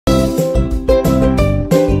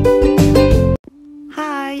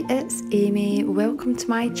it's Amy. Welcome to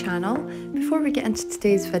my channel. Before we get into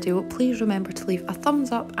today's video, please remember to leave a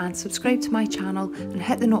thumbs up and subscribe to my channel and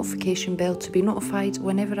hit the notification bell to be notified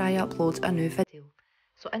whenever I upload a new video.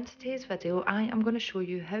 So in today's video, I am going to show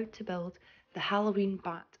you how to build the Halloween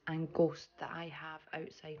bat and ghost that I have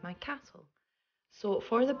outside my castle. So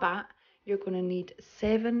for the bat, you're going to need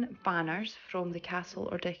 7 banners from the castle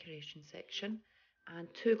or decoration section and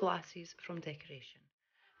 2 glasses from decoration,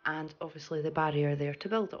 and obviously the barrier there to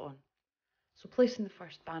build it on. So placing the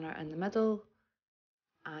first banner in the middle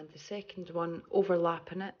and the second one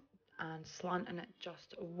overlapping it and slanting it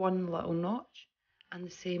just one little notch, and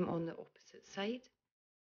the same on the opposite side,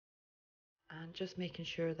 and just making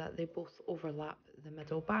sure that they both overlap the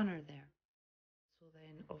middle banner there. So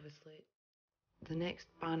then obviously the next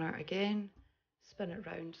banner again, spin it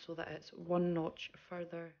round so that it's one notch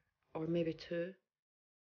further, or maybe 2,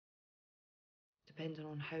 depending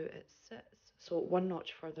on how it sits. So 1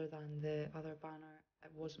 notch further than the other banner,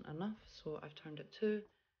 it wasn't enough, so I've turned it 2.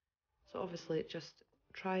 So obviously just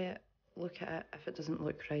try it, look at it. If it doesn't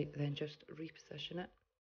look right, then just reposition it.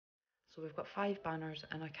 So we've got 5 banners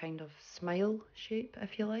in a kind of smile shape,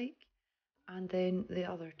 if you like, and then the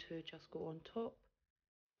other 2 just go on top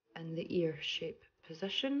in the ear shape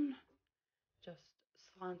position, just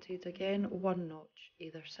slanted again, 1 notch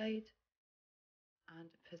either side, and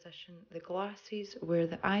position the glasses where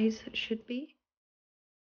the eyes should be.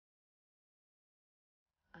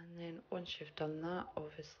 And then once you've done that,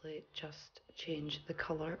 obviously just change the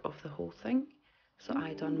colour of the whole thing. So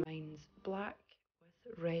I done mine's black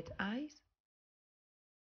with red eyes.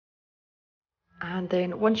 And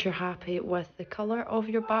then once you're happy with the colour of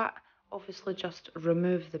your bat, obviously just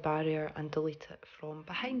remove the barrier and delete it from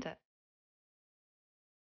behind it.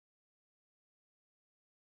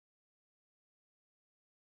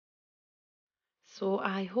 So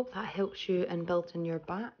I hope that helps you in building your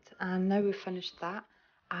bat, and now we've finished that,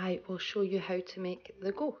 I will show you how to make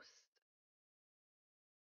the ghost.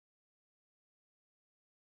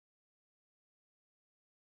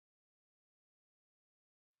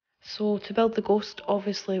 So to build the ghost,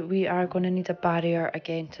 obviously we are going to need a barrier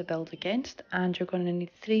again to build against, and you're going to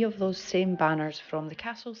need 3 of those same banners from the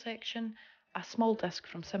castle section, a small disc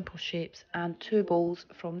from Simple Shapes, and 2 bowls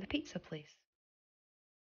from the pizza place.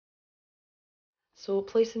 So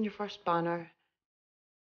placing your first banner,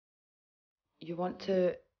 you want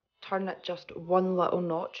to turn it just one little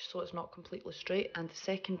notch so it's not completely straight, and the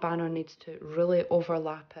second banner needs to really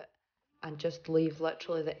overlap it and just leave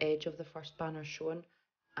literally the edge of the first banner showing,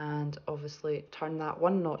 and obviously turn that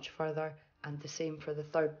 1 notch further, and the same for the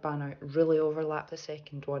third banner, really overlap the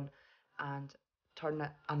second one and turn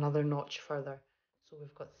it another notch further. So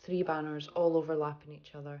we've got 3 banners all overlapping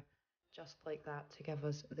each other just like that to give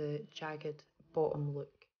us the jagged bottom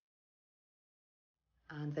look.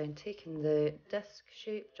 And then taking the disc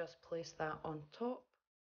shape, just place that on top,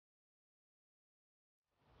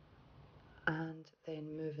 and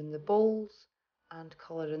then moving the bowls and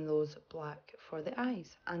colouring those black for the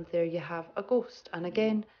eyes, and there you have a ghost. And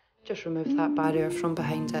again, just remove that barrier from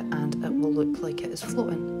behind it and it will look like it is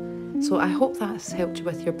floating. So I hope that's helped you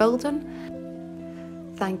with your building.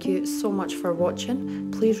 Thank you so much for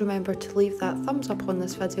watching. Please remember to leave that thumbs up on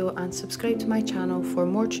this video and subscribe to my channel for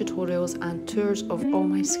more tutorials and tours of all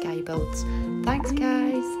my sky builds. Thanks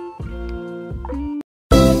guys!